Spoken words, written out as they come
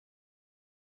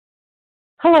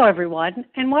Hello, everyone,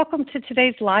 and welcome to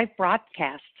today's live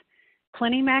broadcast,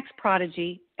 CliniMACS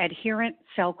Prodigy Adherent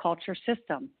Cell Culture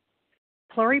System,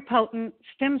 Pluripotent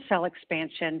Stem Cell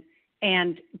Expansion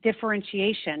and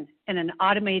Differentiation in an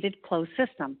Automated Closed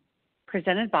System,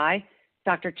 presented by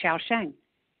Dr. Chao Sheng.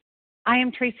 I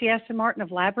am Tracy S. Martin of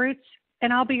LabRoots,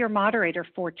 and I'll be your moderator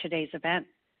for today's event.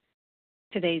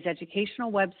 Today's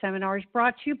educational web seminar is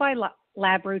brought to you by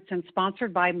LabRoots and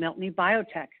sponsored by Miltenyi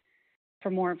Biotec. For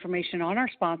more information on our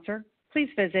sponsor, please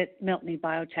visit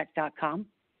miltenyibiotec.com.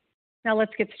 Now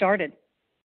let's get started.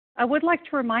 I would like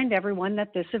to remind everyone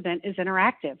that this event is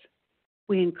interactive.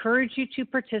 We encourage you to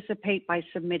participate by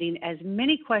submitting as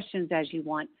many questions as you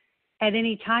want at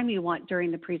any time you want during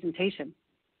the presentation.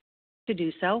 To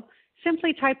do so,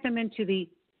 simply type them into the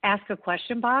Ask a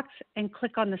Question box and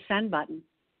click on the Send button.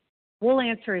 We'll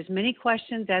answer as many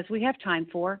questions as we have time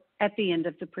for at the end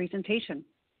of the presentation.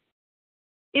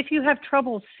 If you have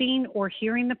trouble seeing or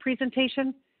hearing the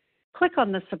presentation, click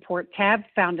on the Support tab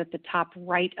found at the top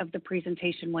right of the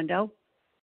presentation window,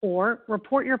 or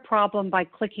report your problem by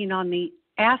clicking on the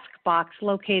Ask box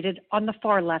located on the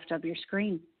far left of your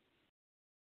screen.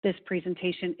 This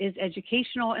presentation is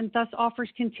educational and thus offers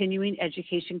continuing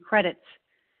education credits.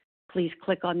 Please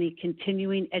click on the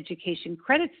Continuing Education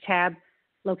Credits tab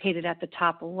located at the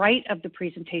top right of the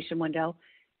presentation window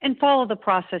and follow the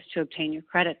process to obtain your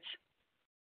credits.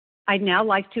 I'd now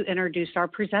like to introduce our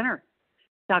presenter,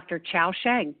 Dr. Chao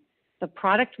Sheng, the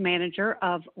Product Manager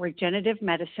of Regenerative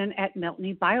Medicine at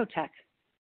Miltenyi Biotec.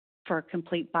 For a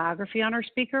complete biography on our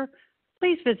speaker,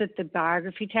 please visit the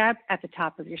Biography tab at the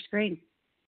top of your screen.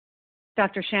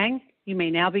 Dr. Sheng, you may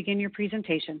now begin your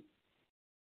presentation.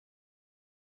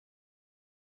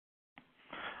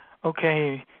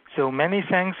 Okay, so many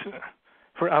thanks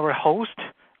for our host.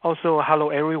 Also,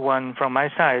 hello everyone from my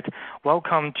side.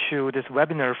 Welcome to this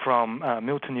webinar from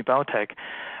Miltenyi Biotec.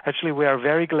 Actually, we are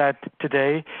very glad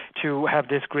today to have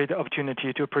this great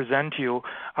opportunity to present you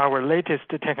our latest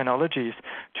technologies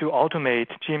to automate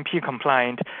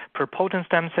GMP-compliant pluripotent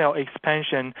stem cell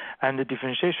expansion and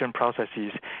differentiation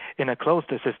processes in a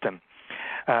closed system.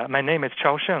 My name is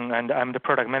Chao Sheng, and I'm the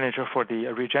product manager for the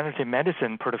Regenerative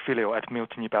Medicine portfolio at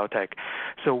Miltenyi Biotec.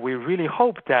 So we really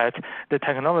hope that the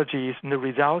technologies and the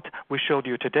result we showed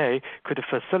you today could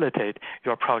facilitate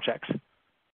your projects.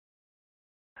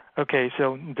 Okay,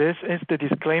 so this is the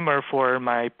disclaimer for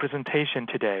my presentation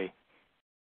today.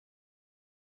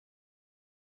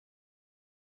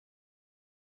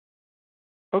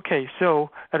 Okay, so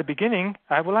at the beginning,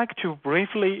 I would like to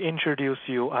briefly introduce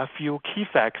you a few key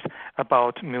facts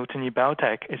about Miltenyi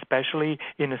Biotec, especially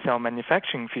in the cell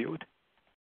manufacturing field.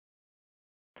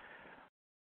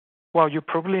 Well, you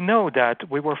probably know that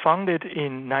we were founded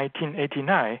in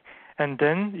 1989, and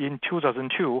then in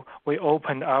 2002, we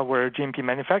opened our GMP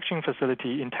manufacturing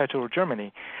facility in Tettau,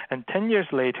 Germany. And 10 years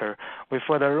later, we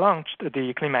further launched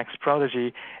the CliniMACS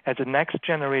Prodigy as a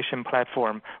next-generation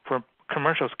platform for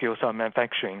commercial scale cell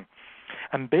manufacturing.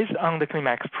 And based on the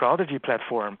CliniMACS Prodigy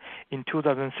platform, in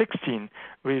 2016,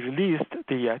 we released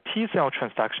the T-cell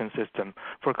transduction system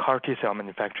for CAR T-cell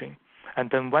manufacturing. And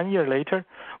then 1 year later,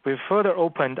 we further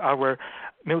opened our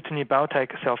Miltenyi Biotec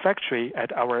cell factory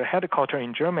at our headquarters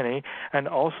in Germany and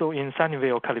also in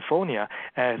Sunnyvale, California,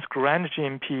 as grand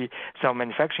GMP cell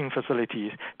manufacturing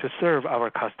facilities to serve our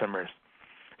customers.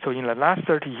 So in the last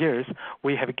 30 years,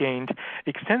 we have gained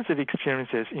extensive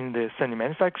experiences in the cell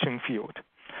manufacturing field.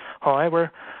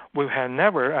 However, we have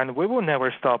never and we will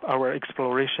never stop our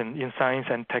exploration in science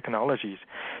and technologies.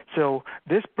 So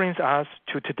this brings us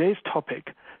to today's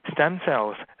topic, stem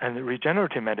cells and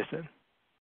regenerative medicine.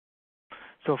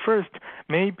 So first,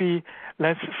 maybe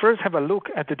let's first have a look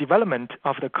at the development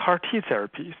of the CAR T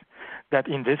therapies. That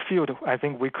in this field, I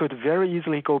think we could very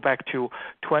easily go back to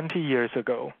 20 years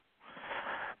ago.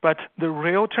 But the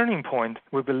real turning point,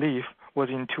 we believe, was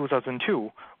in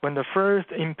 2002, when the first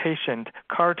inpatient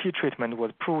CAR T treatment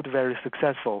was proved very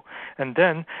successful. And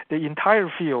then the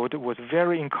entire field was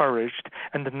very encouraged,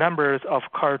 and the numbers of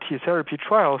CAR T therapy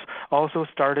trials also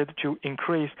started to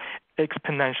increase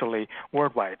exponentially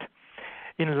worldwide.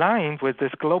 In line with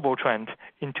this global trend,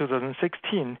 in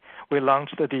 2016, we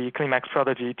launched the CliniMACS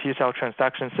Prodigy T-cell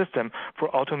transduction system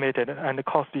for automated and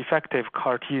cost-effective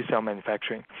CAR T-cell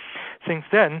manufacturing. Since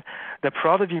then, the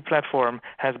Prodigy platform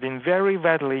has been very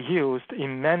widely used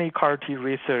in many CAR T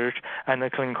research and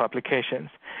clinical applications.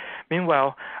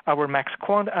 Meanwhile, our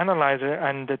MaxQuant analyzer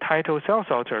and the Title cell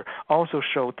sorter also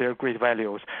showed their great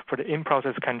values for the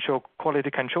in-process control, quality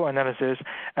control analysis,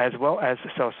 as well as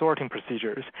cell sorting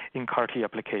procedures in CAR T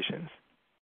applications.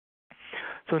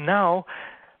 So now,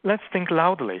 let's think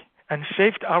loudly and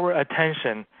shift our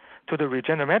attention to the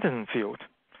regenerative medicine field.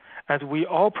 As we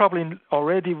all probably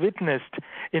already witnessed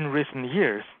in recent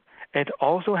years, it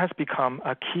also has become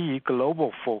a key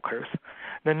global focus.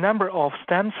 The number of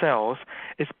stem cells,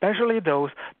 especially those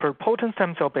pluripotent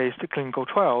stem cell-based clinical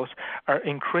trials, are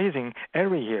increasing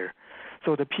every year.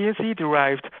 So the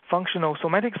PSC-derived functional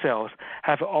somatic cells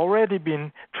have already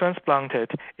been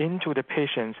transplanted into the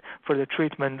patients for the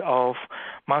treatment of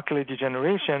macular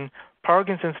degeneration,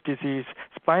 Parkinson's disease,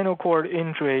 spinal cord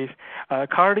injuries,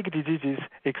 cardiac diseases,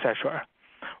 etc.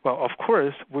 Well, of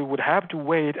course, we would have to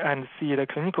wait and see the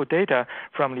clinical data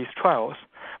from these trials,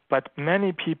 but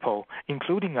many people,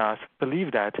 including us,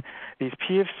 believe that these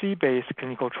PSC-based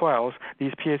clinical trials,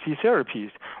 these PSC therapies,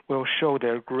 will show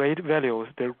their great values,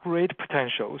 their great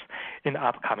potentials in the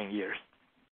upcoming years.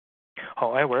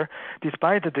 However,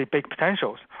 despite the big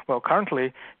potentials,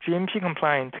 currently,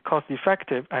 GMP-compliant,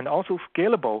 cost-effective, and also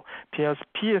scalable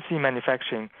PSC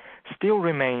manufacturing still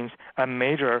remains a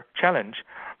major challenge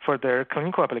for their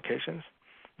clinical applications.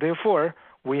 Therefore,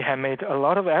 we have made a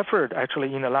lot of effort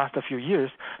actually in the last few years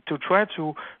to try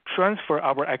to transfer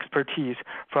our expertise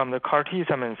from the CAR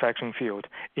T-cell manufacturing field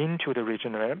into the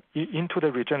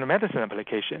regenerative medicine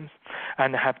applications,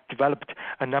 and have developed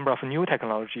a number of new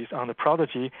technologies on the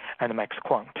Prodigy and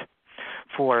MAX-Quant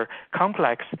for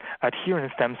complex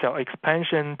adherent stem cell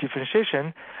expansion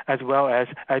differentiation, as well as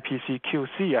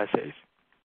iPSC-QC assays.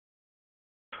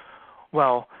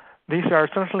 Well, these are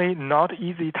certainly not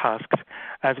easy tasks,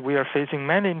 as we are facing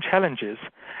many challenges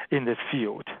in this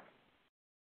field.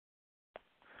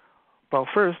 Well,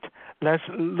 first, let's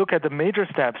look at the major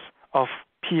steps of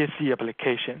PSC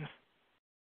applications.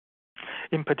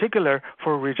 In particular,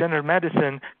 for regenerative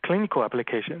medicine clinical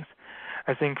applications,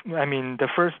 the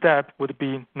first step would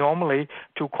be normally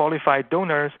to qualify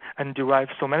donors and derive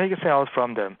somatic cells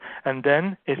from them, and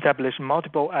then establish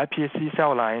multiple iPSC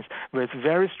cell lines with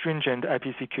very stringent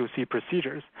iPSC-QC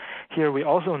procedures. Here we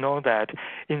also know that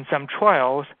in some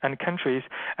trials and countries,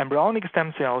 embryonic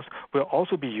stem cells will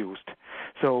also be used.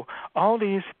 So all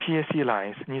these PSC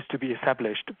lines need to be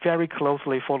established very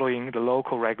closely following the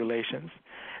local regulations.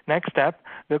 Next step,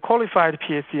 the qualified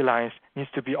PSC lines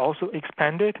needs to be also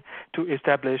expanded to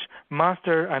establish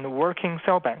master and working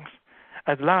cell banks.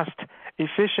 At last,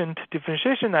 efficient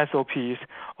differentiation SOPs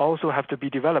also have to be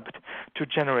developed to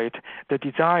generate the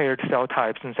desired cell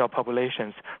types and cell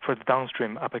populations for the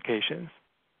downstream applications.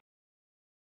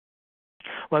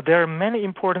 Well, there are many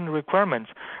important requirements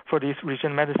for these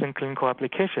regenerative medicine clinical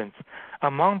applications.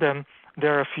 Among them,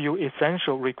 there are a few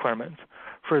essential requirements.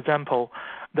 For example,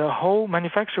 the whole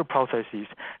manufacture processes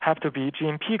have to be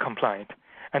GMP compliant,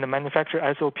 and the manufacture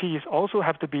SOPs also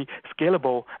have to be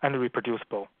scalable and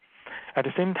reproducible. At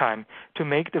the same time, to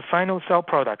make the final cell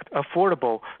product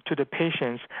affordable to the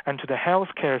patients and to the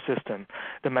healthcare system,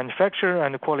 the manufacture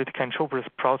and the quality control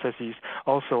processes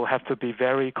also have to be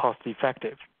very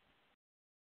cost-effective.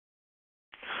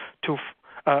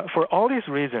 For all these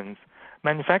reasons,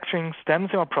 manufacturing stem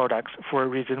cell products for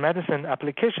regenerative medicine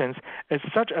applications is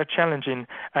such a challenging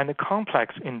and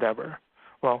complex endeavor.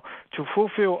 Well, to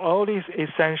fulfill all these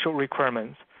essential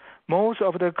requirements, most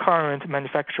of the current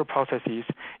manufacture processes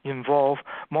involve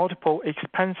multiple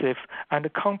expensive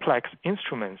and complex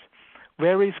instruments,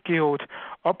 very skilled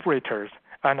operators,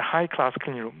 and high-class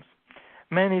clean rooms.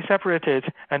 Many separated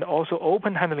and also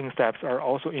open handling steps are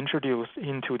also introduced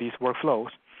into these workflows.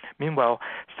 Meanwhile,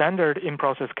 standard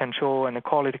in-process control and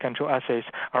quality control assays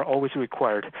are always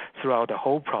required throughout the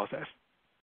whole process.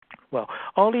 Well,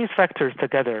 all these factors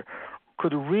together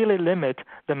could really limit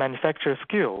the manufacturer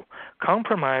skill,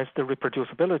 compromise the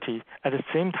reproducibility, at the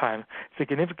same time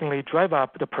significantly drive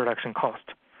up the production cost.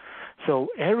 So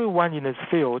everyone in this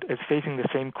field is facing the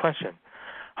same question: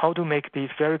 how to make these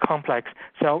very complex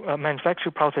cell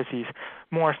manufacturing processes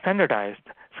more standardized,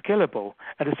 scalable,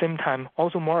 at the same time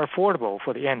also more affordable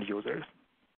for the end users.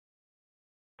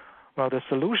 Well, the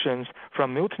solutions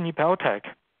from Miltenyi Biotec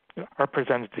are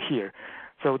presented here.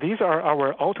 So these are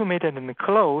our automated and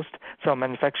closed cell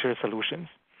manufacturer solutions.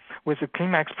 With the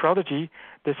CliniMACS Prodigy,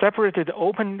 the separated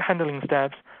open handling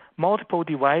steps, multiple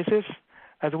devices,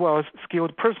 as well as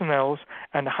skilled personnel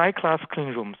and high-class clean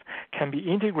rooms can be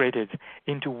integrated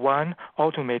into one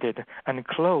automated and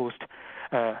closed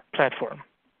platform.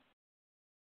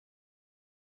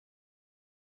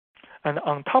 And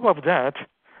on top of that,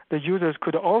 the users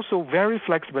could also very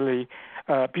flexibly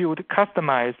build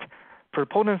customized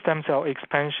pluripotent stem cell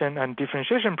expansion and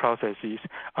differentiation processes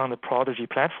on the Prodigy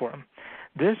platform.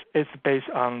 This is based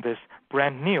on this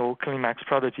brand new CliniMACS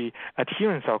Prodigy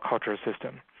adherent cell culture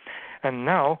system. And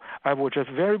now I will just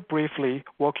very briefly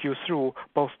walk you through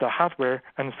both the hardware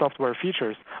and software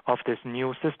features of this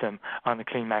new system on the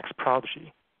CliniMACS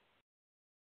Prodigy.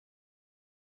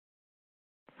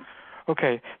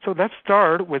 Okay, so let's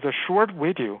start with a short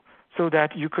video so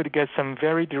that you could get some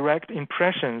very direct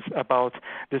impressions about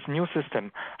this new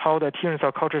system, how the adherent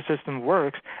cell culture system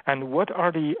works, and what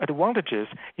are the advantages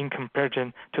in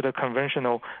comparison to the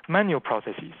conventional manual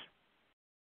processes.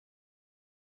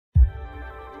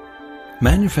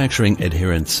 Manufacturing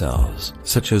adherent cells,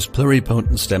 such as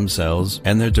pluripotent stem cells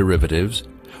and their derivatives,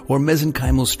 or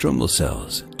mesenchymal stromal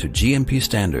cells, to GMP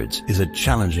standards is a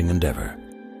challenging endeavor.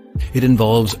 It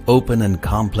involves open and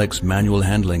complex manual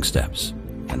handling steps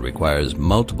and requires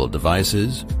multiple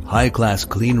devices, high-class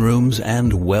clean rooms,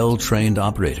 and well-trained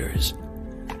operators.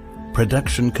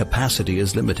 Production capacity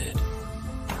is limited.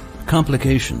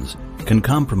 Complications can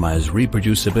compromise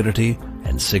reproducibility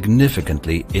and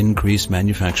significantly increase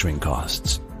manufacturing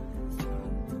costs.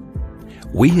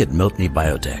 We at Miltenyi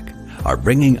Biotec are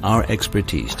bringing our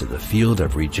expertise to the field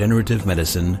of regenerative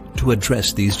medicine to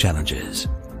address these challenges.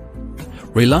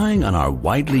 Relying on our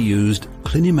widely used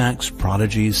CliniMACS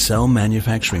Prodigy cell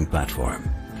manufacturing platform,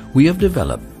 we have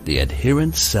developed the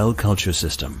Adherent Cell Culture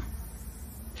System.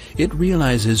 It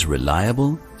realizes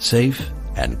reliable, safe,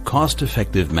 and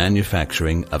cost-effective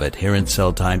manufacturing of adherent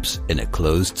cell types in a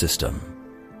closed system.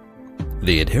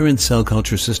 The Adherent Cell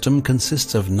Culture System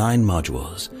consists of 9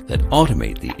 modules that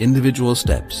automate the individual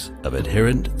steps of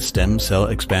adherent stem cell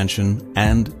expansion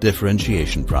and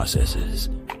differentiation processes.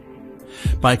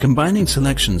 By combining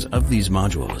selections of these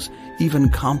modules, even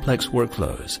complex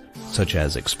workflows, such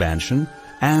as expansion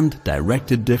and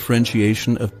directed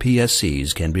differentiation of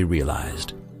PSCs, can be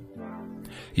realized.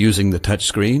 Using the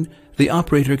touchscreen, the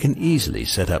operator can easily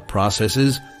set up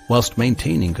processes whilst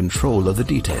maintaining control of the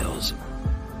details.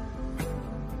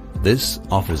 This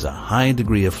offers a high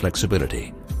degree of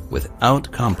flexibility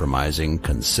without compromising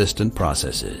consistent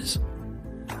processes.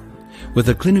 With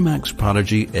the CliniMACS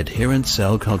Prodigy Adherent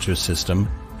Cell Culture System,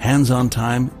 hands-on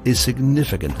time is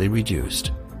significantly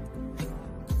reduced.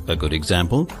 A good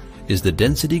example is the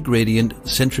density gradient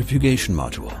centrifugation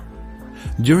module.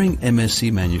 During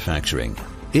MSC manufacturing,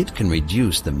 it can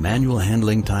reduce the manual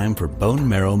handling time for bone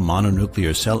marrow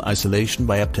mononuclear cell isolation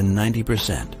by up to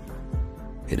 90%.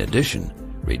 In addition,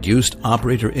 reduced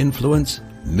operator influence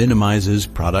minimizes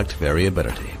product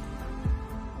variability.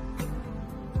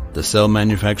 The cell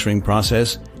manufacturing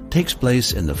process takes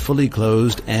place in the fully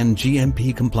closed and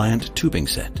GMP-compliant tubing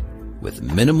set with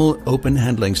minimal open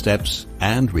handling steps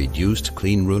and reduced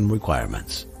clean room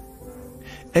requirements.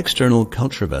 External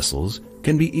culture vessels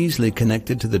can be easily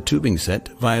connected to the tubing set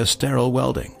via sterile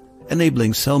welding,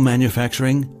 enabling cell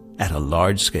manufacturing at a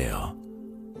large scale.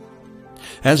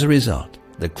 As a result,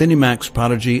 the CliniMACS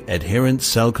Prodigy Adherent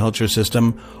Cell Culture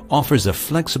System offers a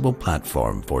flexible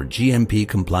platform for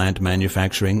GMP-compliant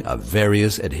manufacturing of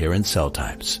various adherent cell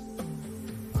types.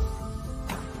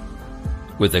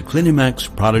 With the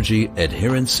CliniMACS Prodigy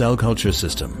Adherent Cell Culture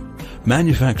System,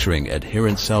 manufacturing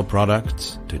adherent cell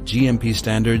products to GMP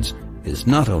standards is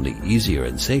not only easier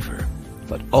and safer,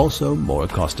 but also more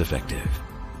cost-effective.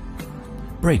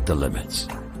 Break the limits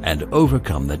and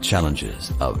overcome the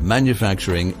challenges of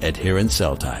manufacturing adherent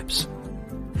cell types.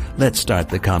 Let's start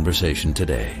the conversation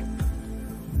today.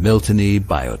 Miltenyi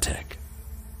Biotec.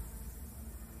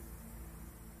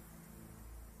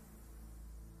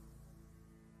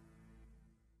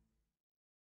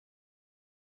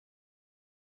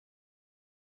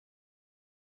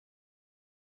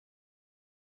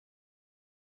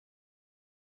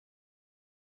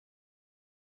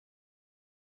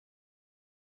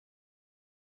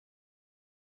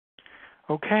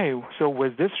 Okay, so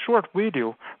with this short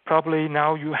video, probably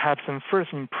now you have some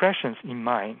first impressions in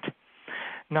mind.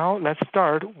 Now let's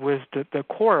start with the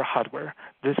core hardware,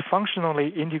 this functionally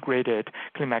integrated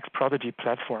CliniMACS Prodigy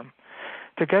platform.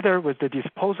 Together with the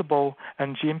disposable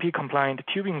and GMP-compliant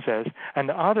tubing sets and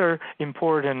other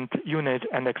important units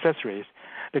and accessories,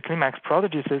 the CliniMACS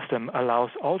Prodigy system allows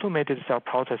automated cell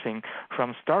processing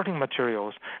from starting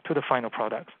materials to the final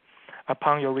products.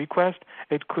 Upon your request,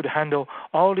 it could handle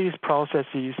all these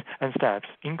processes and steps,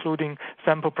 including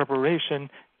sample preparation,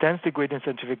 density gradient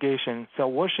centrifugation,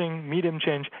 cell washing, medium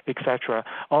change, etc.,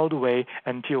 all the way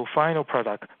until final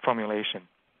product formulation.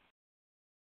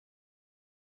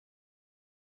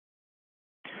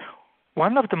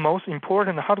 One of the most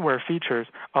important hardware features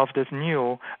of this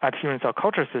new adherent cell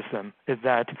culture system is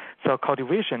that cell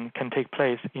cultivation can take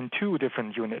place in 2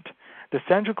 different units, the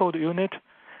centrical unit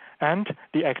and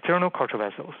the external culture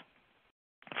vessels.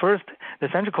 First, the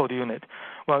centrical unit.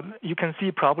 Well, you can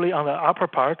see probably on the upper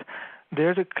part,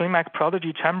 there's a CliniMACS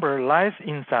Prodigy chamber lies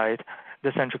inside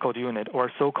the central cold unit,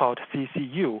 or so-called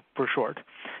CCU for short,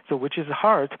 so which is the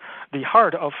heart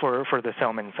for the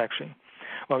cell manufacturing.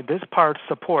 Well, this part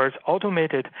supports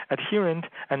automated adherent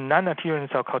and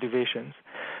non-adherent cell cultivations.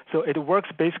 So it works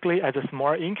basically as a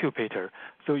small incubator.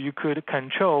 So you could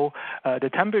control the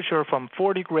temperature from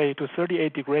 4 degrees to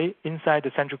 38 degrees inside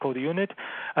the central cold unit,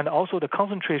 and also the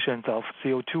concentrations of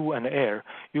CO2 and air.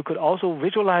 You could also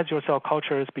visualize your cell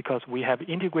cultures because we have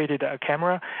integrated a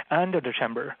camera under the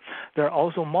chamber. There are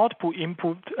also multiple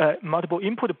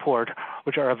input ports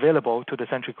which are available to the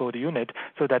central cold unit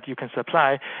so that you can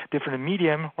supply different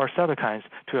medium or cytokines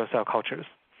to your cell cultures.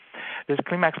 This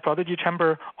CliniMACS Prodigy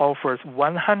chamber offers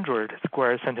 100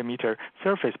 square centimeter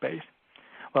surface space.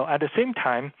 Well, at the same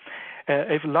time,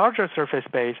 if larger surface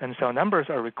space and cell numbers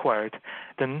are required,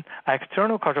 then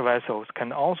external culture vessels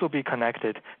can also be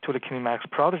connected to the CliniMACS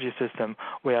Prodigy system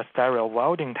via stereo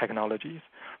welding technologies.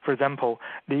 For example,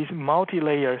 these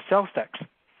multi-layer cell stacks.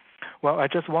 Well, I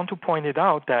just want to point it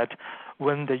out that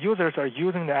when the users are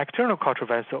using the external culture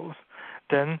vessels,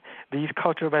 then these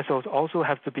culture vessels also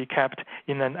have to be kept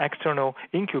in an external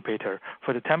incubator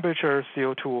for the temperature,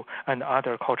 CO2, and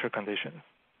other culture conditions.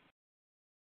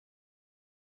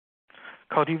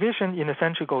 Cultivation in the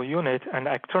central cold unit and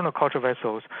external culture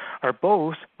vessels are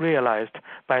both realized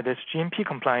by this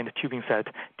GMP-compliant tubing set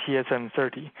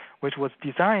TSM30, which was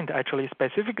designed actually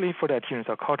specifically for the adherent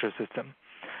cell culture system.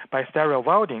 By stereo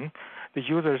welding, the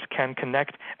users can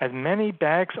connect as many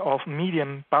bags of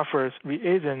medium buffers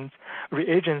reagents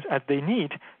as they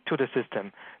need to the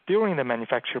system during the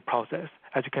manufacture process.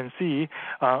 As you can see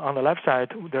on the left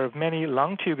side, there are many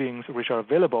long tubings which are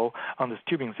available on this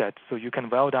tubing set, so you can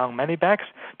weld down many bags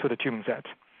to the tubing set.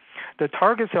 The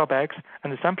target cell bags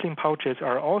and the sampling pouches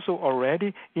are also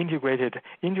already integrated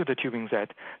into the tubing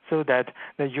set so that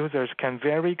the users can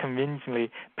very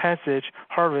conveniently passage,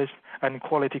 harvest, and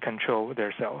quality control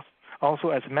their cells. Also,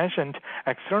 as mentioned,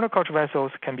 external culture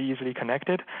vessels can be easily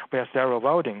connected via stereo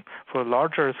welding for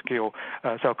larger scale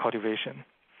cell cultivation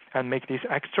and make these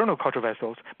external culture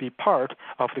vessels be part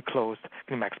of the closed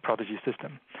CliniMACS Prodigy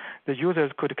system. The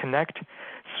users could connect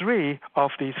 3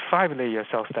 of these 5-layer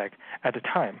cell stacks at a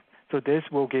time. So this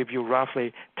will give you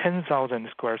roughly 10,000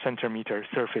 square centimeter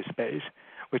surface space,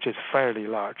 which is fairly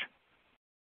large.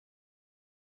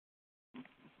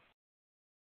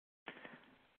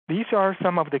 These are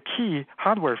some of the key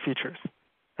hardware features.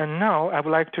 And now I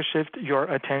would like to shift your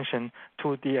attention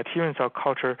to the adherent cell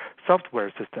culture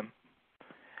software system.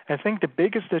 I think the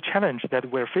biggest challenge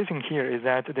that we're facing here is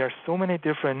that there are so many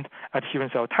different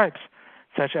adherent cell types,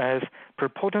 such as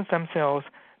pluripotent stem cells,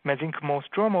 mesenchymal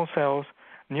stromal cells,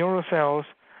 neural cells,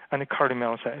 and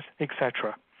cardiomyocytes,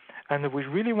 etc. And we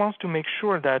really want to make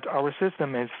sure that our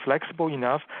system is flexible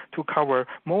enough to cover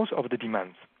most of the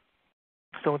demands.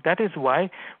 So that is why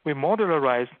we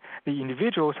modularized the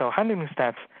individual cell handling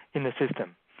steps in the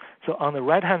system. So on the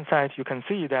right-hand side, you can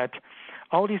see that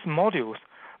all these modules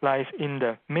lies in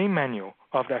the main menu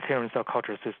of the adherent cell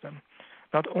culture system.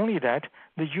 Not only that,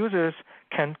 the users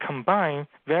can combine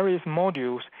various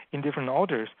modules in different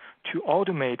orders to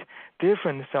automate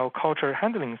different cell culture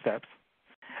handling steps.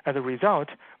 As a result,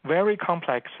 very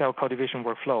complex cell cultivation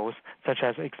workflows, such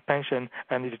as expansion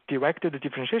and directed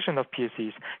differentiation of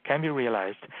PSCs, can be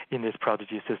realized in this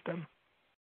Prodigy system.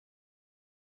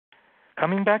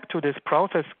 Coming back to this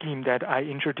process scheme that I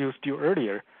introduced you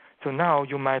earlier, so now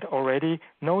you might already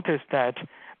notice that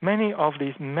many of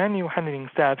these manual handling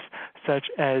steps, such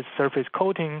as surface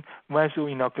coating, vessel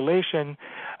inoculation,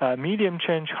 medium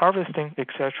change, harvesting,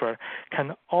 etc.,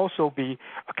 can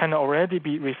already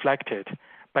be reflected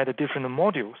by the different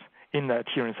modules in the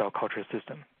adherent cell culture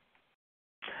system.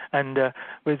 And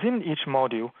within each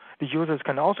module, the users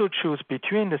can also choose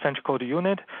between the central cold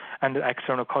unit and the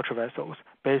external culture vessels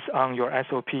based on your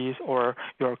SOPs or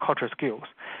your culture skills.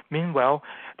 Meanwhile,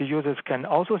 the users can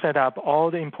also set up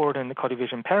all the important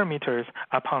cultivation parameters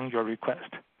upon your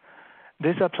request.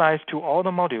 This applies to all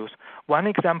the modules. One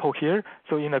example here,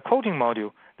 so in the coating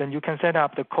module, then you can set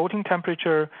up the coating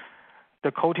temperature,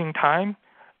 the coating time,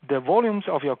 the volumes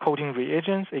of your coating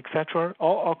reagents, etc.,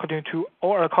 all according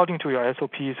to your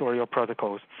SOPs or your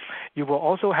protocols. You will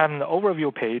also have an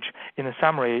overview page in a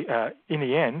summary in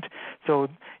the end, so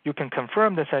you can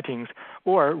confirm the settings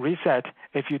or reset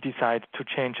if you decide to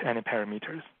change any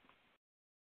parameters.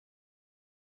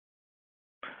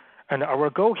 And our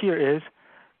goal here is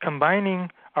combining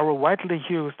our widely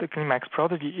used CliniMACS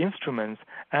Prodigy instruments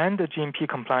and the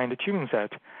GMP-compliant tubing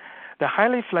set, the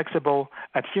highly flexible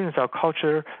adherent cell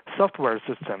culture software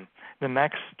system the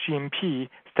MACS GMP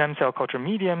stem cell culture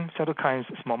medium, cytokines,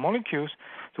 small molecules,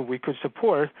 so we could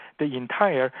support the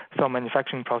entire cell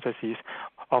manufacturing processes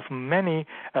of many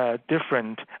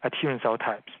different adherent cell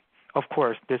types. Of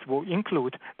course, this will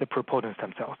include the pluripotent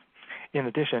stem cells. In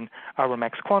addition, our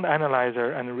MACS Quant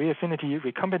analyzer and reaffinity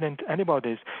recombinant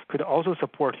antibodies could also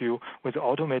support you with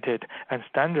automated and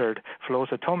standard flow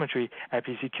cytometry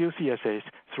IPC-QC assays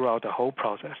throughout the whole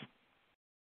process.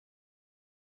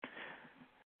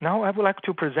 Now I would like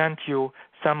to present you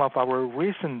some of our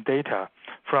recent data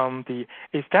from the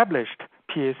established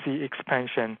PSC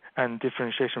expansion and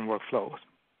differentiation workflows.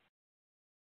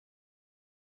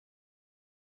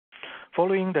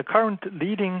 Following the current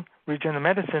leading regenerative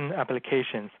medicine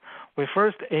applications, we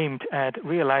first aimed at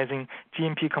realizing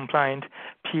GMP-compliant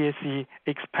PSC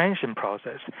expansion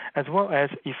process, as well as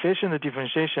efficient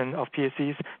differentiation of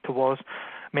PSCs towards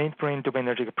mainbrain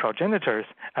dopaminergic progenitors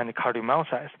and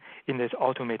cardiomyocytes in this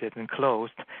automated and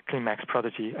closed CliniMACS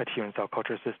Prodigy adherent cell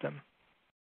culture system.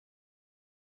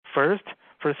 First,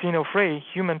 for cyno-free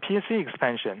human PSC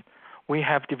expansion, we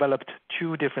have developed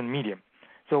two different medium.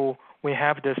 So we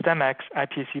have the StemX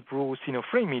iPSC Brew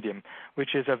cyno-free medium,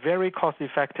 which is a very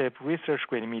cost-effective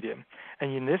research-grade medium.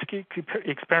 And in this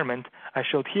experiment I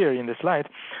showed here in the slide,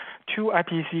 2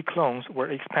 iPSC clones were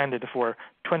expanded for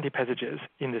 20 passages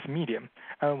in this medium.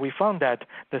 And we found that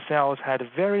the cells had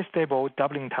very stable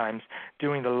doubling times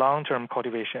during the long-term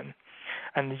cultivation.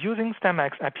 And using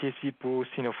StemX iPSC Brew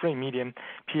cyno-free medium,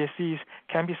 PSCs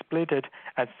can be splitted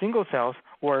as single cells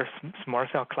or small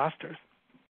cell clusters.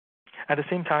 At the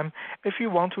same time, if you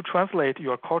want to translate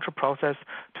your culture process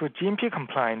to a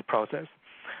GMP-compliant process,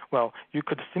 well, you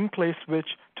could simply switch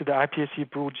to the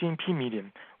iPSC Brew GMP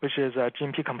medium, which is a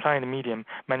GMP-compliant medium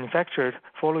manufactured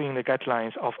following the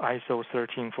guidelines of ISO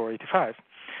 13485.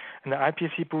 And the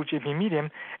iPSC Brew GMP medium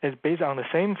is based on the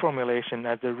same formulation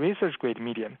as the research-grade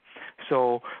medium.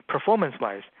 So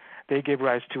performance-wise, they give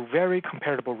rise to very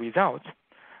comparable results.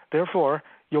 Therefore,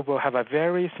 you will have a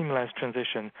very seamless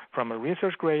transition from a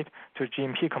research-grade to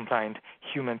GMP-compliant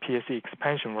human PSC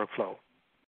expansion workflow.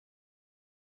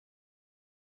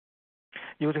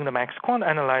 Using the MACS Quant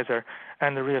analyzer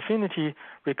and the reaffinity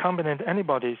recombinant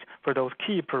antibodies for those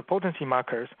key pluripotency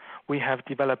markers, we have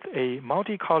developed a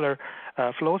multicolor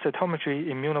flow cytometry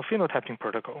immunophenotyping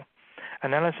protocol.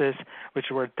 Analysis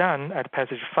which were done at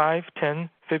passage 5, 10,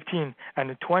 15,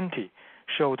 and 20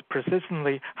 showed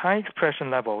persistently high expression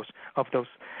levels of those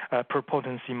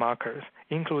pluripotency markers,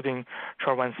 including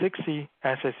TROR160,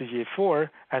 SSEG4,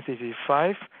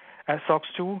 SSEG5,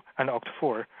 SOX2, and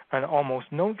OCT4, and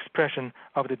almost no expression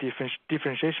of the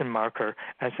differentiation marker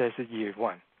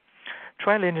SSEG1.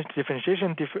 Tri-lineage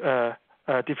differentiation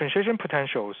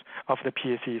potentials of the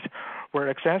PSCs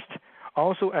were accessed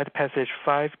also at passage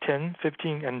 5, 10,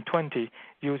 15, and 20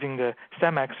 using the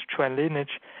StemX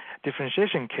tri-lineage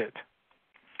differentiation kit,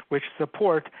 which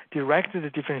support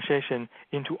directed differentiation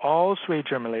into all 3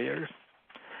 germ layers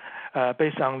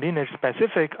based on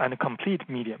lineage-specific and complete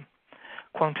medium.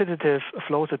 Quantitative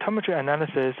flow cytometry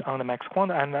analysis on the MACS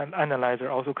Quant analyzer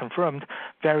also confirmed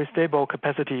very stable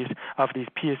capacities of these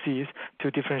PSCs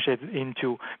to differentiate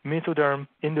into mesoderm,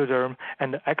 endoderm,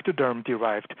 and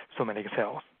ectoderm-derived somatic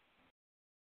cells.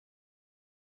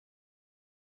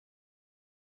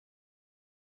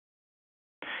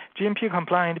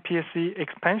 GMP-compliant PSC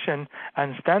expansion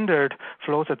and standard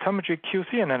flow cytometry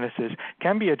QC analysis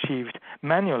can be achieved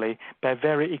manually by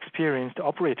very experienced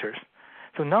operators.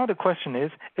 So now the question is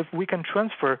if we can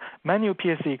transfer manual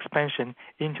PSC expansion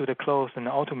into the closed and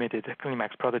automated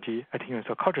CliniMACS Prodigy adherent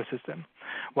cell culture system.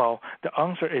 Well, the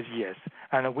answer is yes,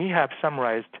 and we have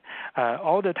summarized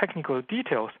all the technical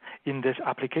details in this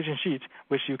application sheet,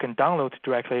 which you can download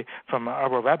directly from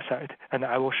our website, and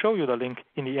I will show you the link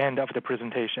in the end of the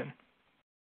presentation.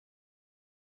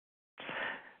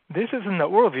 This is an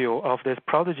overview of this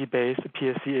Prodigy-based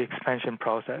PSC expansion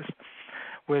process.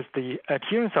 With the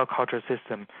adherent cell culture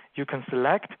system, you can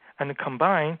select and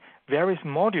combine various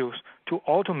modules to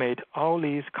automate all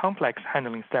these complex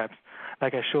handling steps,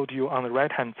 like I showed you on the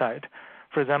right-hand side.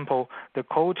 For example, the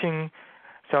coating,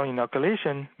 cell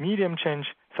inoculation, medium change,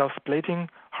 cell splitting,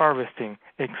 harvesting,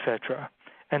 etc.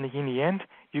 And in the end,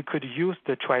 you could use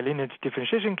the tri-lineage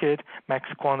differentiation kit,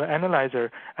 MACS Quant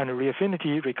analyzer, and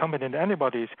reaffinity recombinant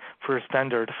antibodies for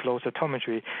standard flow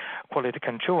cytometry quality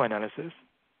control analysis.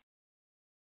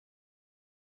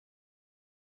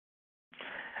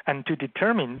 And to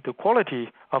determine the quality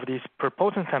of these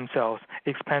pluripotent stem cells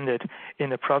expanded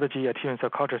in the Prodigy adherent cell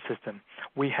culture system,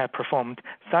 we have performed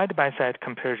side-by-side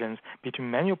comparisons between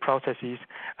manual processes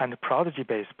and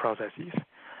Prodigy-based processes.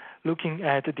 looking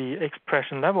at the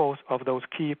expression levels of those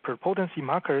key pluripotency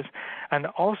markers and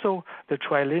also the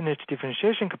trilineage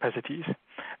differentiation capacities,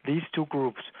 these two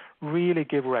groups really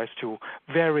give rise to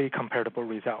very comparable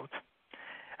results.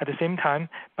 At the same time,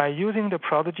 by using the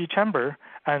Prodigy chamber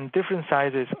and different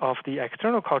sizes of the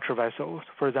external culture vessels,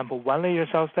 for example, 1-layer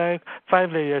cell stack,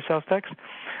 5-layer cell stacks,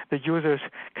 the users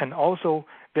can also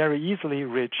very easily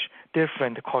reach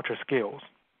different culture scales.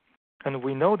 And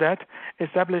we know that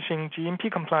establishing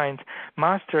GMP-compliant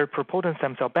master pluripotent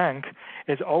stem cell bank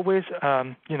is always,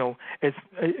 is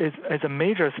a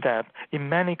major step in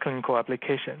many clinical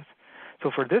applications. So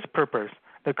for this purpose,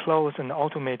 the closed and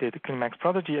automated CliniMACS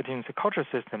Prodigy adherent cell culture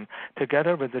system,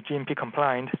 together with the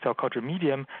GMP-compliant cell culture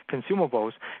medium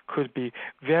consumables, could be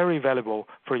very valuable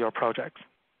for your projects.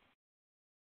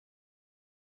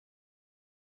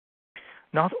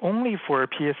 Not only for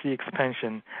PSC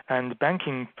expansion and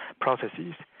banking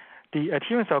processes, the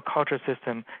adherent cell culture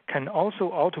system can also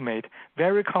automate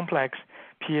very complex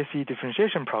PSC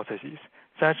differentiation processes,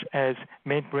 such as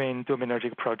midbrain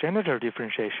dopaminergic progenitor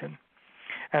differentiation.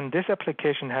 And this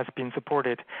application has been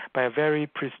supported by a very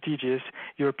prestigious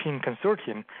European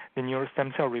consortium, the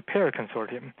Neurostem Cell Repair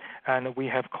Consortium. And we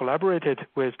have collaborated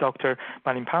with Dr.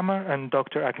 Malin Palmer and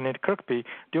Dr. Agnete Kirkby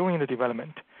during the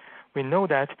development. We know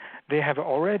that they have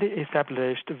already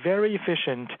established very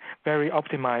efficient, very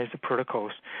optimized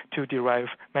protocols to derive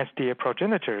MSDA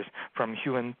progenitors from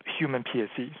human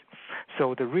PSCs.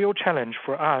 So the real challenge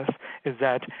for us is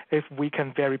that if we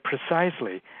can very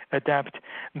precisely adapt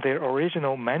their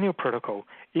original manual protocol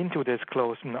into this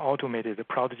closed and automated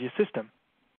Prodigy system.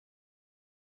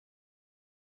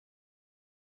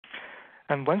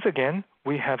 And once again,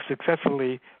 we have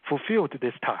successfully fulfilled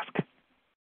this task.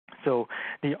 So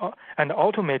and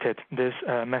automated this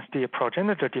MSDA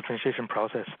progenitor differentiation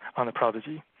process on the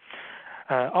Prodigy.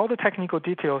 All the technical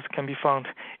details can be found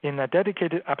in a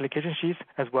dedicated application sheet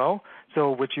as well,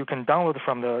 so which you can download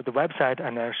from the website,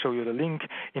 and I'll show you the link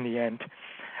in the end.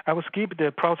 I will skip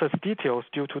the process details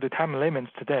due to the time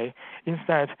limits today.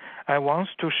 Instead, I want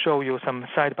to show you some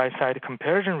side-by-side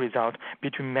comparison results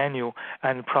between manual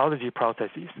and Prodigy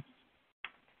processes.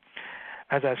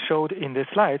 As I showed in this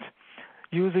slide,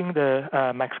 using the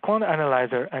MaxQuant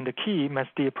analyzer and the key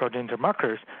MSDA progenitor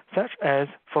markers, such as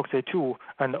FOXA2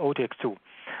 and OTX2,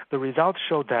 the results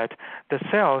show that the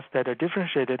cells that are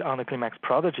differentiated on the CliniMACS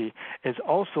Prodigy is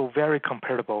also very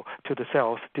comparable to the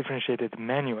cells differentiated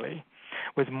manually,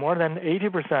 with more than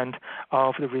 80%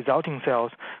 of the resulting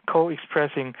cells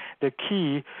co-expressing the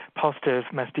key positive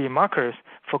MSDA markers,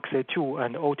 FOXA2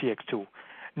 and OTX2,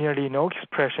 nearly no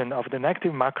expression of the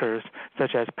negative markers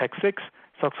such as PEG6,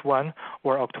 SOX1,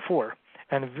 or OCT4,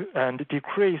 and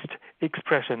decreased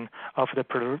expression of the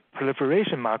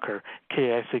proliferation marker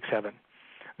Ki67.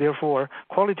 Therefore,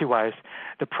 quality-wise,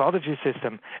 the Prodigy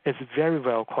system is very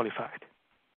well qualified.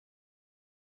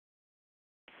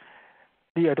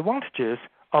 The advantages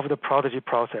of the Prodigy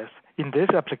process in this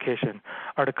application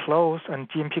are the closed and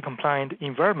GMP-compliant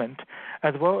environment,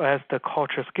 as well as the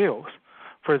culture scales.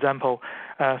 For example,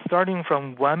 starting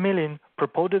from 1 million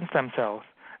pluripotent stem cells,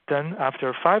 then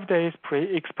after 5 days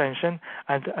pre-expansion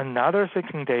and another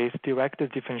 16 days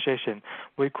directed differentiation,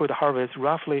 we could harvest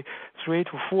roughly 3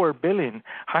 to 4 billion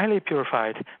highly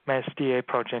purified MSDA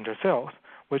progenitor cells,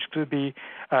 which could be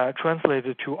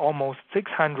translated to almost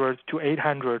 600 to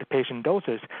 800 patient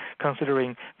doses,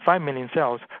 considering 5 million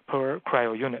cells per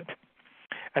cryo unit.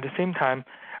 At the same time,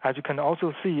 as you can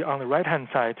also see on the right-hand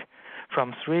side,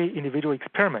 from 3 individual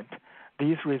experiments,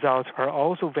 these results are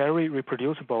also very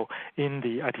reproducible in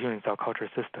the adherent cell culture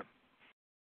system.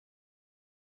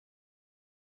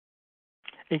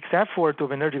 Except for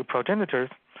dopaminergic progenitors,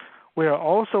 we are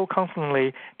also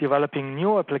constantly developing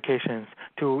new applications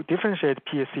to differentiate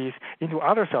PSCs into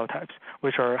other cell types,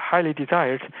 which are highly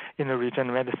desired in the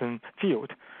regenerative medicine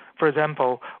field. For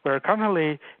example, we are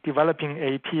currently developing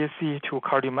a PSC to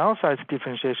cardiomyocytes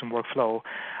differentiation workflow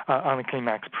on the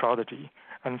CliniMACS Prodigy.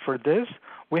 And for this,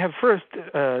 we have first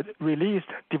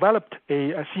developed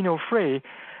a signal-free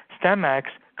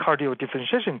StemMACS cardio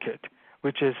differentiation kit,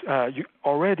 which is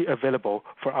already available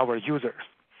for our users.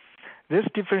 This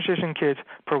differentiation kit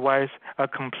provides a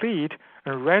complete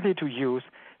and ready-to-use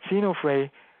signal-free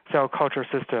cell culture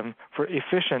system for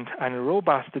efficient and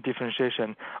robust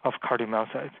differentiation of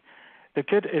cardiomyocytes. The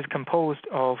kit is composed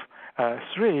of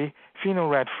 3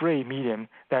 phenol-red-free medium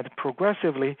that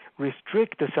progressively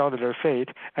restrict the cellular fate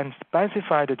and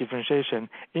specify the differentiation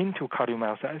into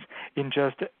cardiomyocytes in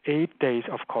just 8 days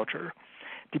of culture.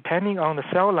 Depending on the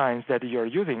cell lines that you are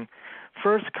using,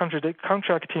 first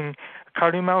contracting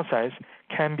cardiomyocytes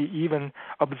can be even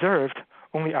observed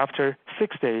only after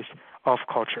 6 days of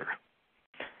culture.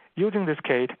 Using this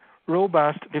kit,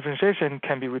 robust differentiation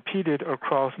can be repeated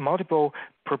across multiple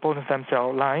pluripotent stem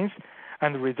cell lines,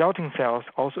 and the resulting cells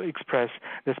also express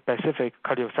the specific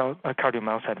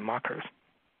cardiomyocyte markers.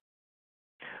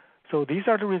 So these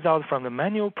are the results from the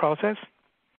manual process.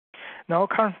 Now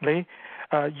currently,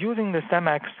 using the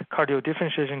CliniMACS cardio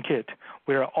differentiation kit,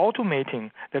 we are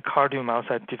automating the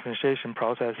cardiomyocyte differentiation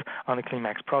process on the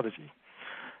CliniMACS Prodigy.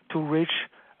 To reach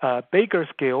bigger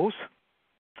scales,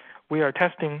 we are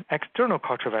testing external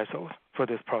culture vessels for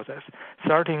this process,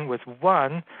 starting with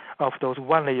one of those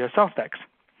one-layer cell stacks.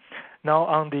 Now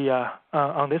on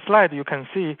this slide, you can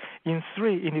see in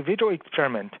 3 individual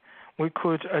experiments, we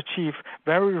could achieve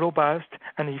very robust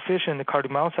and efficient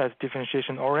cardiomyocyte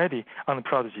differentiation already on the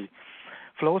Prodigy.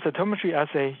 Flow cytometry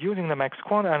assay using the max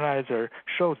quant analyzer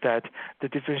shows that the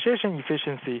differentiation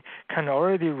efficiency can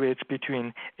already reach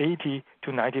between 80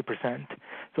 to 90%.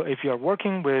 So if you are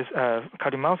working with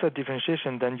cardiomyocyte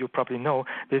differentiation, then you probably know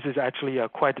this is actually a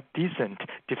quite decent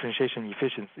differentiation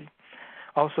efficiency.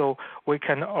 Also, we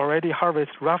can already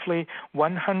harvest roughly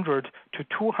 100 to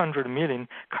 200 million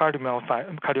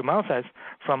cardiomyocytes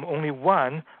from only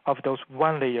one of those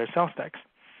one-layer cell stacks.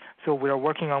 So we are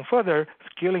working on further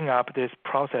scaling up this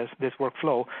process, this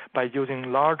workflow, by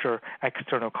using larger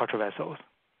external culture vessels.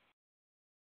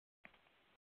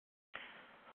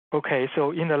 Okay,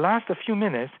 so in the last few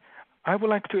minutes, I would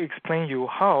like to explain you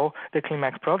how the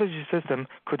CliniMACS Prodigy system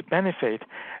could benefit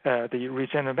the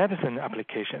regenerative medicine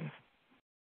applications.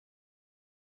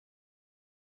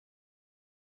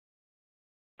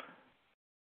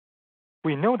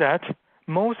 We know that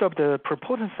most of the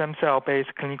pluripotent stem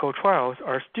cell-based clinical trials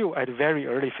are still at a very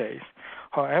early phase.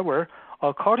 However,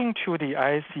 according to the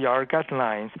ICR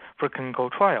guidelines for clinical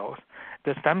trials,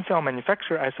 the stem cell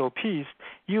manufacturer SOPs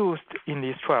used in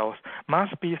these trials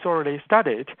must be thoroughly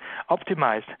studied,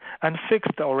 optimized, and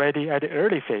fixed already at the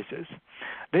early phases.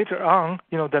 Later on,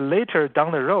 the later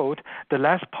down the road, the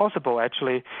less possible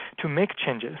actually to make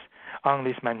changes on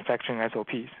these manufacturing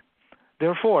SOPs.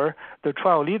 Therefore, the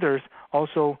trial leaders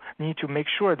also need to make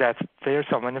sure that their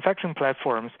cell manufacturing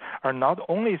platforms are not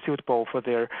only suitable for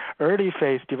their early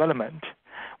phase development,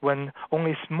 when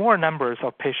only small numbers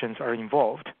of patients are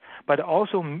involved, but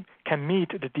also can meet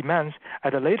the demands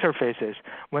at the later phases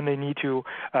when they need to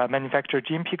manufacture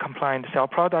GMP-compliant cell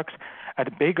products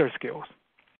at bigger scales.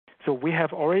 So we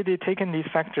have already taken these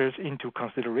factors into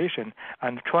consideration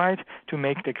and tried to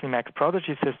make the CliniMACS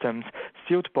Prodigy systems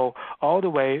suitable all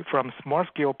the way from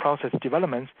small-scale process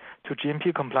developments to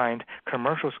GMP-compliant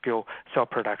commercial-scale cell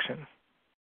production.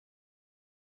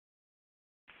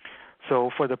 So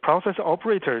for the process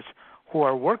operators who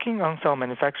are working on cell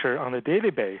manufacture on a daily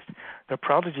basis, the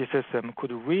Prodigy system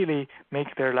could really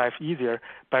make their life easier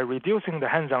by reducing the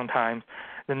hands-on time,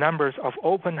 the numbers of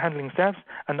open handling steps,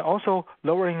 and also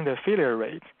lowering the failure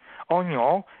rate. All in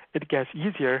all, it gets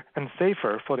easier and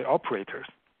safer for the operators.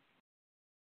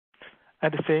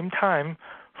 At the same time,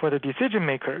 for the decision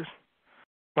makers,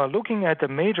 while looking at the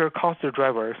major cost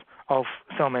drivers of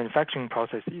cell manufacturing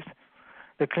processes,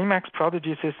 the CliniMACS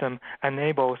Prodigy system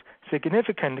enables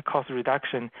significant cost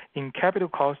reduction in capital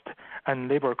cost and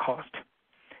labor cost.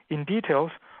 In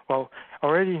details,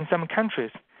 already in some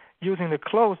countries, using the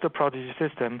closed Prodigy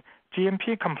system,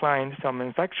 GMP-compliant cell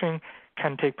manufacturing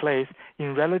can take place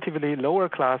in relatively lower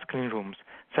class clean rooms,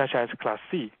 such as Class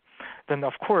C. Then,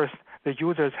 of course, the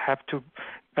users have to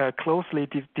closely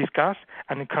discuss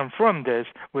and confirm this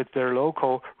with their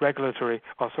local regulatory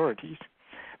authorities.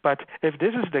 But if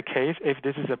this is the case, if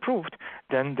this is approved,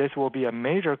 then this will be a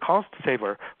major cost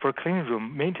saver for clean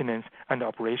room maintenance and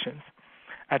operations.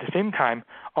 At the same time,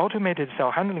 automated cell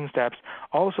handling steps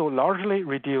also largely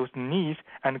reduce needs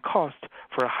and cost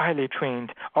for highly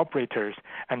trained operators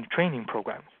and training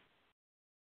programs.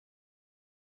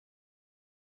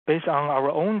 Based on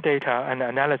our own data and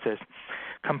analysis,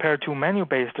 compared to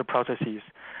manual-based processes,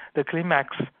 the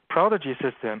CliniMACS Prodigy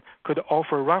system could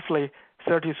offer roughly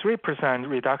 33%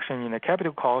 reduction in the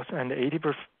capital cost and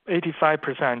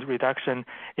 85% reduction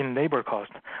in labor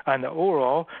cost, and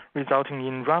overall resulting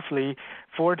in roughly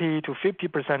 40 to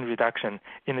 50% reduction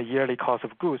in the yearly cost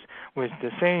of goods with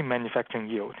the same manufacturing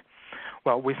yield.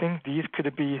 Well, we think these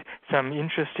could be some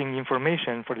interesting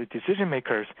information for the decision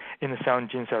makers in the cell and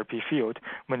gene therapy field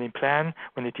when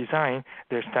they design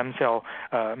their stem cell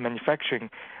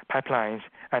manufacturing pipelines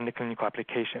and the clinical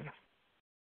applications.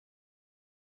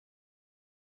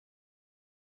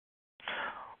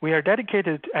 We are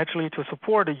dedicated actually to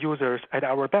support the users at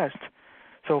our best.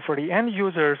 So for the end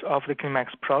users of the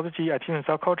CliniMACS Prodigy Adherent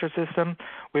cell culture system,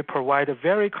 we provide a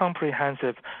very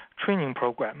comprehensive training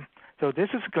program. So this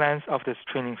is a glance of this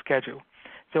training schedule.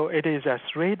 So it is a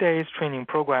 3 days training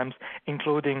programs,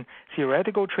 including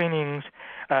theoretical trainings,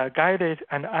 guided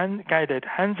and unguided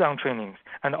hands-on trainings,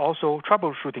 and also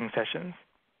troubleshooting sessions.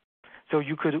 So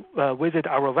you could visit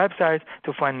our website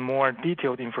to find more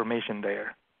detailed information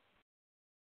there.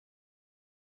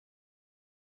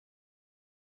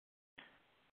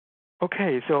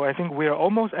 Okay, so I think we are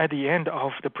almost at the end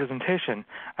of the presentation.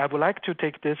 I would like to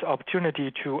take this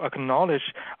opportunity to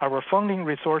acknowledge our funding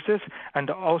resources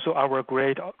and also our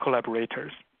great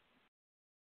collaborators.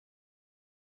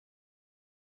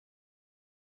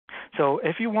 So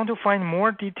if you want to find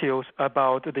more details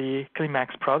about the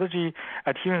CliniMACS Prodigy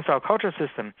Adherent Cell Culture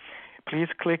System, please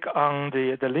click on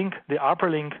the link, the upper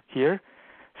link here.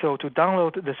 So to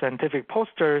download the scientific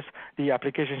posters, the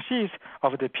application sheets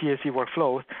of the PSC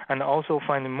workflows, and also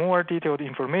find more detailed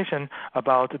information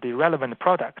about the relevant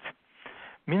products.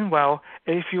 Meanwhile,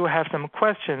 if you have some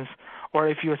questions or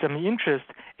if you have some interest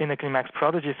in the CliniMACS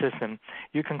Prodigy system,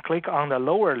 you can click on the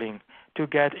lower link to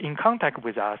get in contact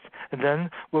with us. And then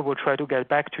we will try to get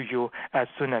back to you as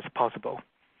soon as possible.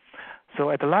 So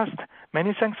at the last,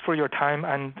 many thanks for your time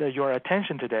and your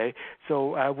attention today.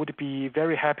 So I would be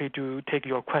very happy to take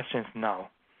your questions now.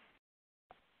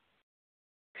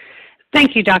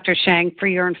 Thank you, Dr. Sheng, for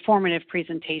your informative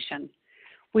presentation.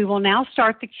 We will now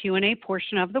start the Q&A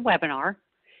portion of the webinar.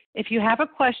 If you have a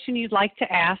question you'd like to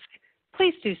ask,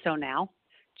 please do so now.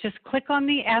 Just click on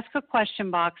the Ask a Question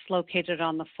box located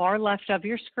on the far left of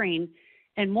your screen,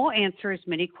 and we'll answer as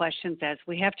many questions as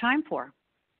we have time for.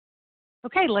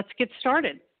 Okay, let's get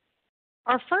started.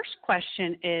 Our first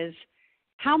question is,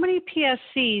 how many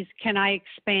PSCs can I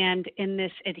expand in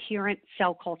this adherent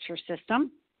cell culture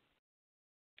system?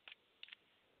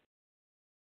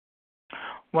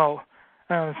 Well,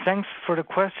 thanks for the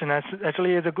question.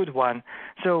 Actually, it's a good one.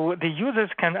 So the users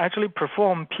can actually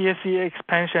perform PSC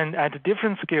expansion at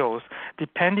different scales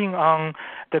depending on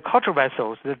the culture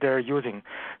vessels that they're using.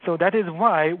 So that is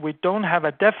why we don't have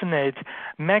a definite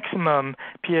maximum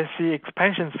PSC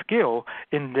expansion scale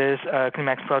in this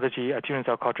CliniMACS Prodigy adherent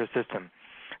cell culture system.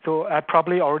 So I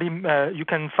probably already, you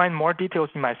can find more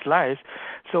details in my slides.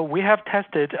 So we have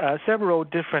tested several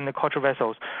different culture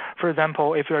vessels. For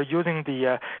example, if you're using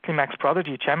the CliniMACS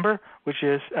Prodigy chamber, which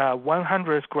is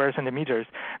 100 square centimeters,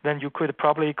 then you could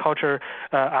probably culture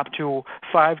up to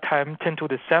 5 times 10 to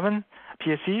the 7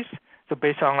 PSCs, so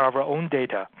based on our own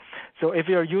data. So if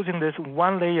you're using this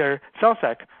one-layer cell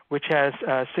sack, which has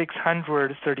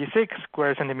 636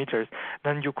 square centimeters,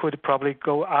 then you could probably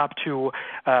go up to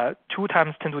 2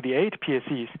 times 10 to the 8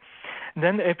 PSCs.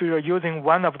 Then if you're using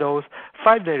one of those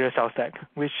 5-layer cell sack,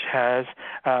 which has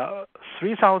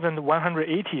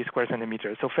 3,180 square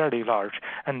centimeters, so fairly large,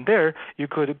 and there you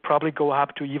could probably go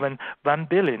up to even 1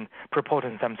 billion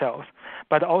pluripotent stem cells.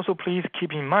 But also please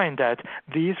keep in mind that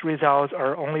these results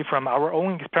are only from our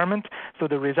own experiment, so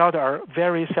the results are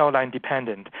very cell line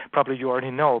dependent. Probably you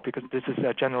already know because this is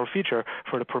a general feature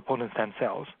for the pluripotent stem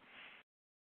cells.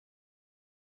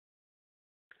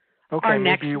 Okay, our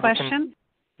next question.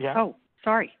 Yeah. Oh,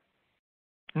 sorry.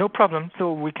 No problem.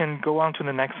 So we can go on to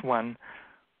the next one.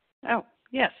 Oh,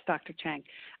 yes, Dr. Chang.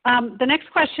 The next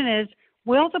question is,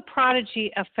 will the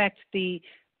Prodigy affect the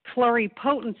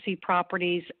pluripotency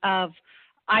properties of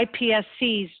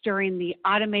iPSCs during the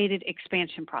automated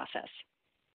expansion process?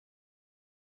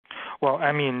 Well,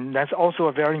 I mean, that's also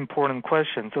a very important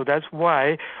question. So that's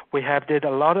why we have did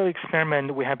a lot of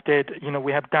experiment. We have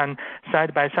done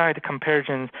side-by-side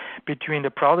comparisons between the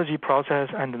Prodigy process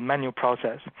and the manual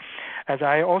process. As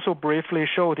I also briefly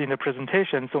showed in the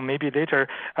presentation, so maybe later,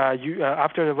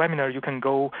 after the webinar, you can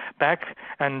go back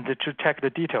and to check the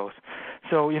details.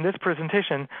 So in this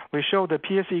presentation, we showed the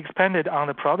PSC expanded on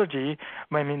the Prodigy.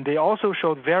 I mean, they also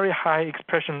showed very high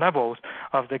expression levels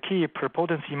of the key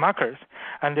pluripotency markers,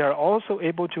 and they are also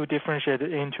able to differentiate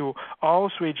into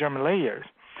all 3 germ layers.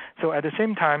 So at the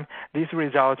same time, these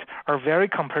results are very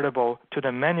comparable to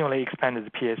the manually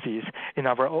expanded PSCs in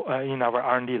our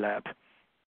R&D lab.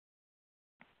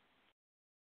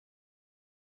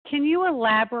 Can you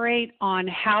elaborate on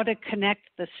how to connect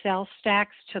the cell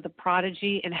stacks to the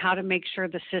Prodigy and how to make sure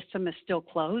the system is still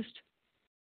closed?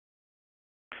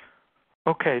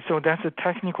 Okay, so that's a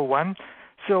technical one.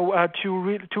 So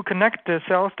to connect the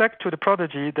cell stack to the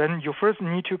Prodigy, then you first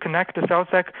need to connect the cell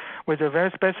stack with a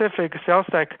very specific cell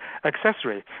stack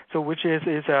accessory, so which is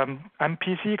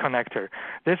MPC connector.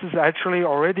 This is actually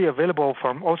already available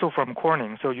also from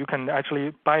Corning, so you can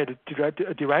actually buy it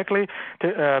directly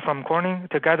from Corning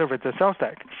together with the cell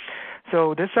stack.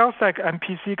 So this cell stack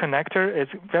MPC connector is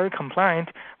very compliant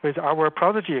with our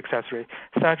Prodigy accessory,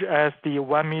 such as the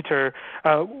 1 meter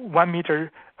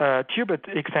tube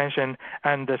extension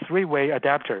and the 3-way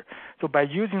adapter. So by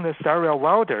using the serial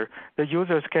welder, the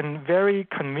users can very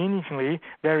conveniently,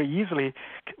 very easily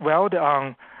weld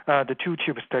on the 2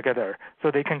 tubes together. So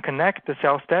they can connect the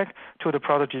cell stack to the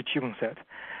Prodigy tubing set.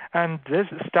 And this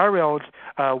serial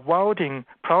welding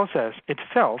process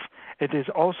itself, it is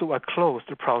also a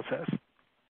closed process.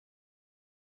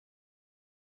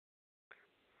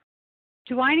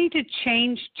 Do I need to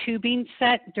change tubing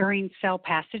set during cell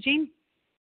passaging?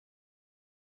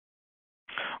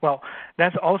 Well,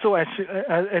 that's also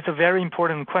it's a very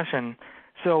important question.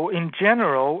 So in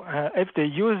general, if the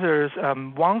users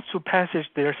wants to passage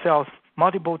their cells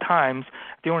multiple times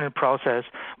during the process,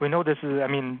 we know this is,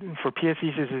 for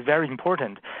PSCs, this is very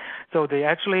important. So they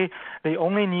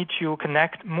only need to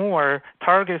connect more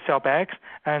target cell bags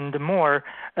and more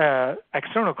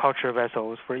external culture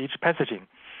vessels for each passaging.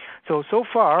 So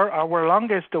far, our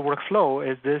longest workflow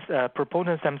is this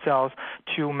pluripotent stem cells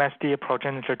to MSD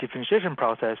progenitor differentiation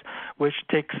process, which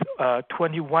takes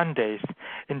 21 days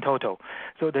in total.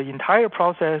 So the entire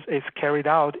process is carried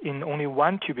out in only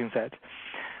 1 tubing set.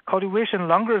 Cultivation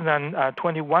longer than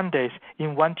 21 days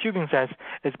in 1 tubing set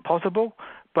is possible,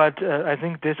 but I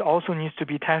think this also needs to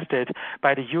be tested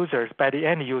by the users, by the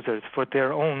end users, for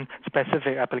their own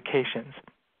specific applications.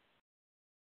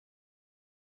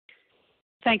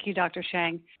 Thank you, Dr.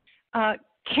 Sheng.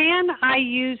 Can I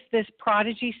use this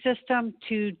Prodigy system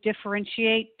to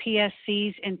differentiate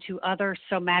PSCs into other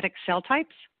somatic cell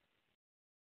types?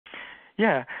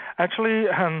 Yeah, actually,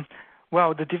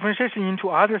 the differentiation into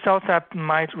other cell types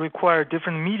might require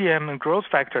different medium and growth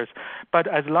factors, but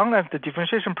as long as the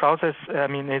differentiation process,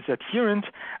 is adherent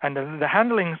and the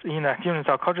handlings in the adherent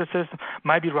cell culture system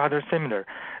might be rather similar.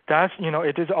 Thus,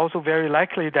 it is also very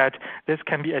likely that this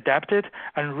can be adapted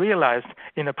and realized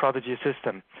in the Prodigy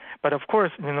system. But of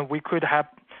course, we could have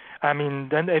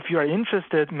then if you are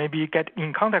interested, maybe get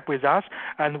in contact with us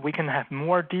and we can have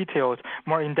more details,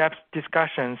 more in-depth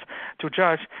discussions to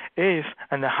judge if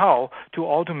and how to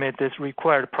automate this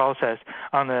required process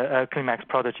on the CliniMACS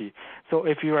Prodigy. So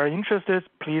if you are interested,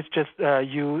 please just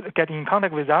you get in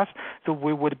contact with us, so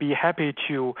we would be happy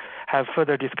to have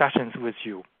further discussions with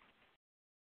you.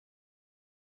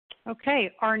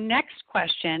 Okay, our next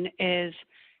question is,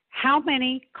 how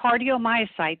many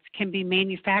cardiomyocytes can be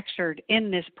manufactured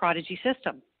in this Prodigy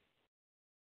system?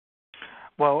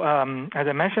 Well, as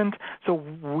I mentioned, so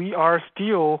we are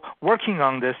still working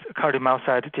on this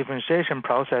cardiomyocyte differentiation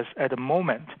process at the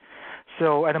moment.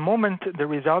 So at the moment, the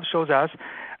result shows us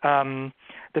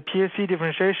the PSC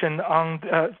differentiation on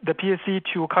the PSC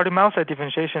to cardiomyocyte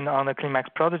differentiation on the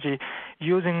CliniMACS Prodigy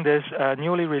using this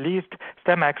newly released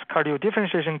StemX cardio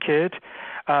differentiation kit.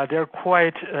 They're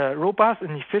quite robust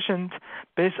and efficient.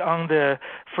 Based on the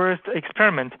first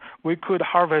experiment, we could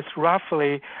harvest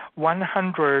roughly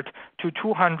 100 to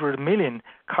 200 million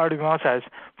cardiomyocytes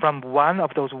from one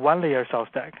of those 1-layer cell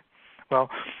stack. Well,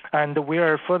 and we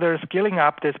are further scaling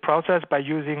up this process by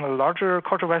using larger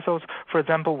culture vessels. For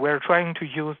example, we're trying to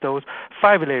use those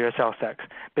 5-layer cell stacks,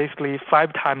 basically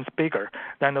 5 times bigger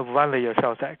than the 1-layer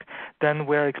cell stack. Then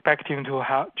we're expecting to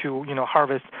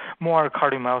harvest more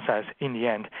cardiomyocytes in the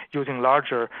end using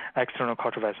larger external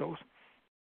culture vessels.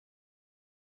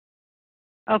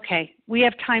 Okay, we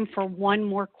have time for one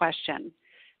more question.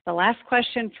 The last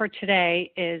question for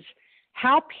today is,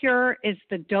 how pure is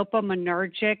the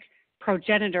dopaminergic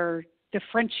progenitor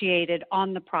differentiated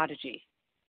on the Prodigy?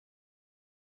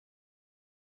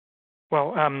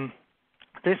 Well,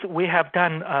 we have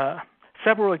done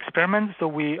several experiments, so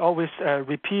we always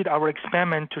repeat our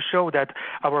experiment to show that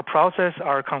our process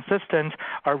are consistent,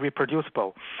 are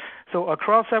reproducible. So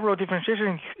across several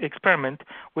differentiation experiments,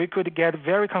 we could get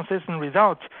very consistent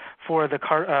results for the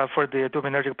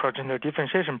dopaminergic progenitor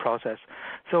differentiation process.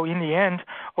 So in the end,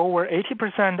 over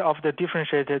 80% of the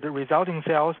differentiated resulting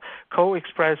cells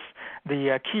co-express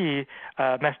the key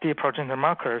MSD progenitor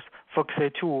markers,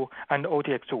 FOXA2 and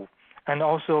OTX2. And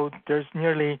also, there's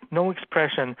nearly no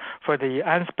expression for the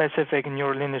unspecific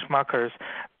neurolineage markers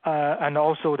and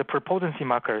also the pluripotency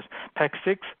markers,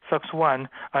 PEC6, SOX1,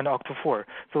 and OCT4.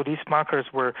 So these markers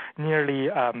were nearly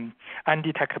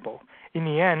undetectable. In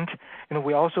the end,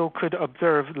 we also could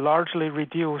observe largely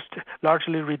reduced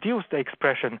the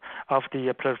expression of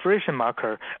the proliferation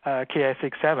marker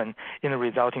Ki67 in the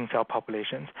resulting cell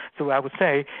populations. So I would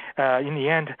say, in the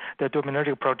end, the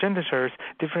dopaminergic progenitors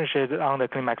differentiated on the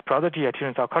CliniMACS Prodigy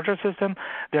adherent cell culture system,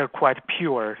 they're quite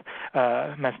pure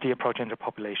MSD progenitor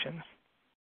populations.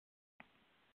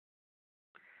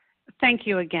 Thank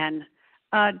you again.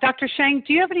 Dr. Sheng,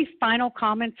 do you have any final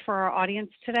comments for our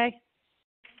audience today?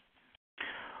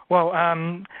 Well,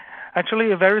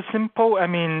 actually, very simple. I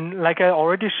mean, like I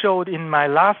already showed in my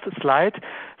last slide.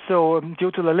 So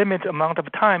due to the limited amount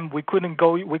of time, we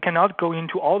cannot go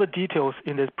into all the details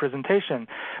in this presentation.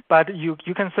 But you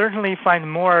can certainly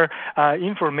find more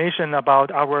information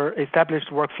about our established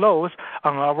workflows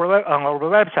on our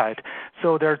website.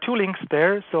 So there are 2 links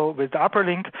there. So with the upper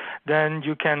link, then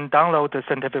you can download the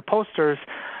scientific posters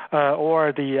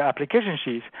or the application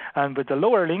sheets. And with the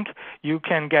lower link, you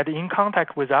can get in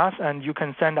contact with us and you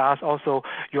can send us also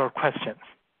your questions.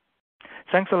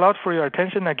 Thanks a lot for your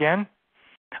attention again,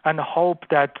 and hope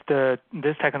that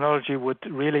this technology would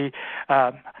really,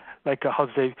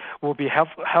 will be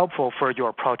helpful for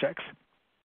your projects.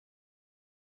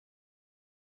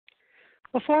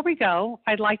 Before we go,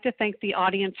 I'd like to thank the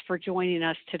audience for joining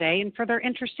us today and for their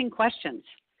interesting questions.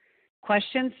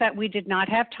 Questions that we did not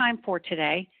have time for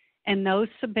today and those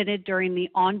submitted during the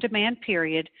on-demand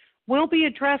period will be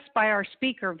addressed by our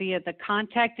speaker via the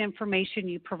contact information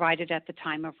you provided at the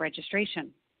time of registration.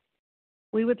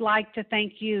 We would like to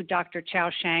thank you, Dr.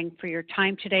 Chao Sheng, for your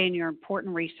time today and your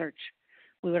important research.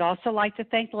 We would also like to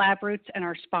thank LabRoots and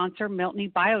our sponsor,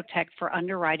 Miltenyi Biotec, for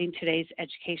underwriting today's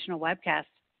educational webcast.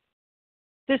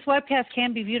 This webcast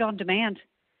can be viewed on demand.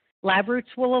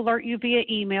 LabRoots will alert you via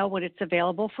email when it's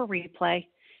available for replay,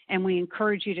 and we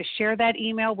encourage you to share that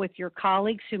email with your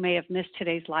colleagues who may have missed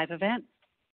today's live event.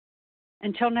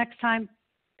 Until next time,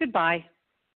 goodbye.